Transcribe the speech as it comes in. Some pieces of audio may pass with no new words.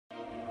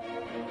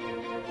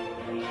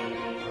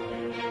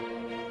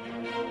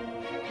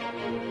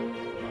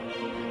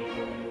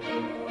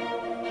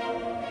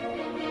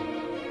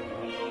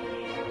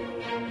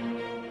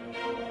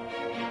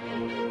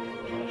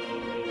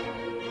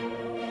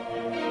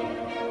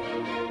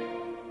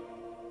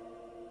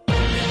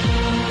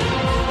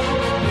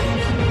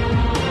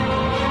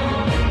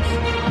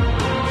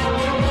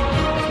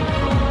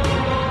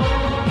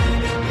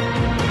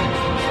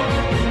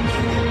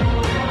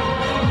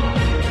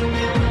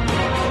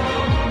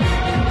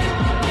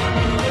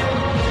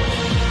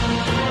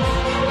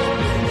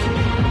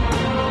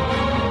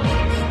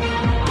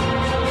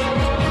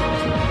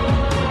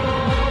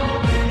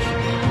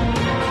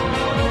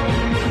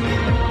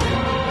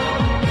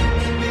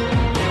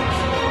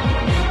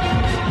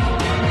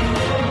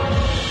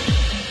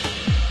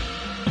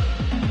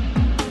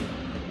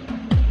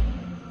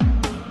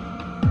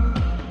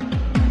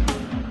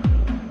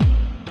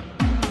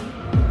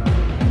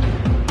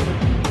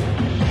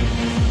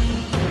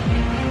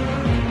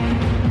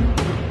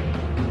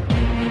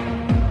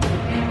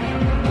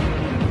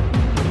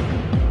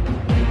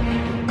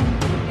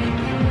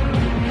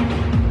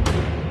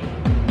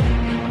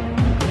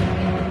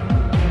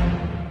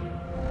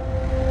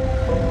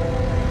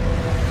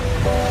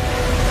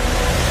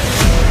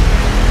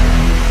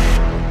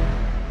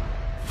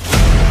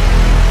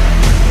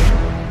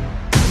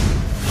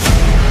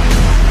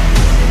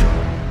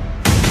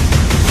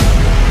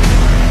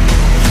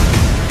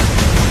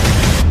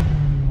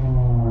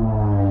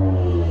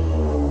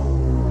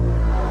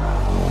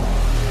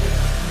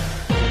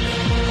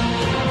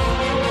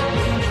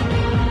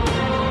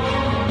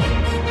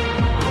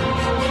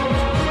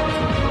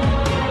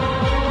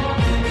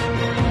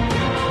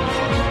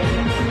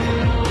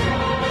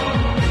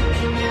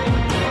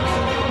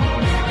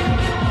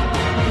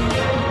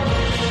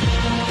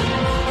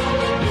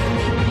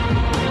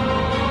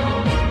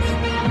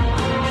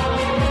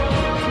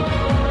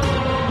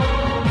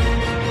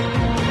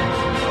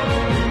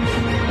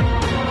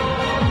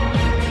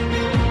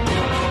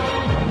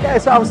Yeah,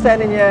 so I'm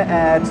standing here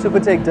at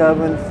Supertech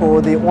Durban for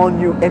the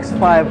all-new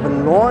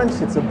X5 launch.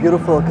 It's a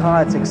beautiful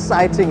car, it's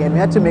exciting, and we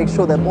had to make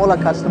sure that all our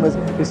customers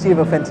receive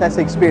a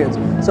fantastic experience.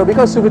 So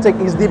because Supertech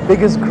is the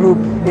biggest group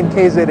in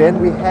KZN,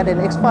 we had an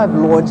X5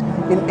 launch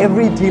in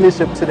every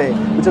dealership today,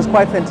 which was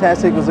quite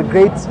fantastic. It was a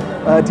great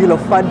deal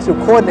of fun to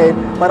coordinate,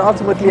 but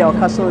ultimately our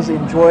customers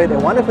enjoyed a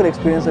wonderful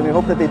experience, and we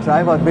hope that they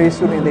drive out very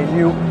soon in their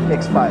new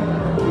X5.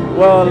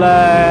 Well,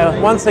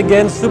 once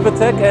again,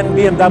 Supertech and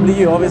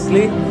BMW,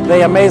 obviously,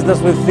 they amazed us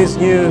with this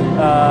new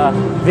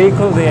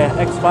vehicle, the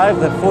X5,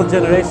 the 4th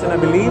generation, I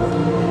believe.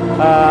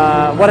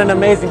 What an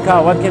amazing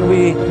car! What can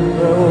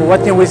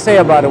we say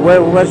about it?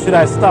 Where should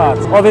I start?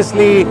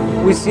 Obviously,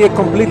 we see a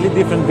completely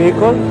different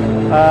vehicle.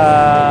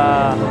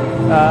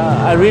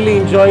 I really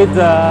enjoyed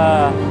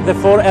the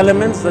 4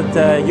 elements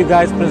that you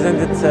guys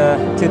presented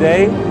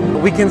today.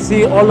 We can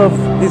see all of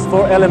these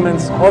 4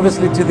 elements,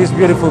 obviously, to this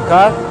beautiful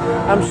car.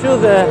 I'm sure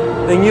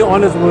the new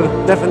owners will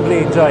definitely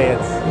enjoy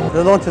it.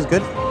 The launch was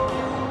good.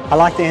 I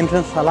like the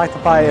entrance, I like the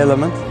fire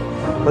element.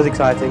 It was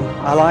exciting.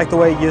 I like the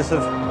way you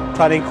sort of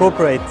try to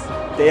incorporate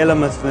the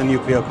elements of the new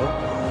vehicle.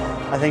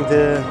 I think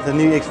the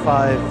new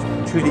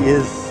X5 truly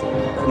is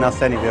an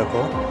outstanding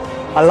vehicle.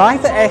 I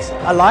like the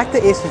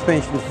air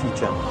suspension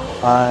feature.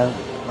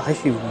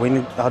 Actually,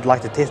 I'd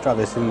like to test drive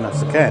it as soon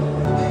as I can.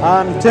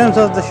 In terms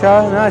of the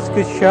show, no, it's a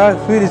good show.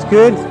 Food is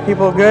good,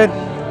 people are good,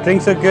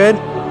 drinks are good.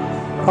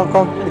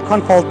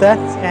 Can't fault that,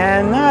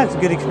 and no, it's a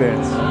good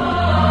experience.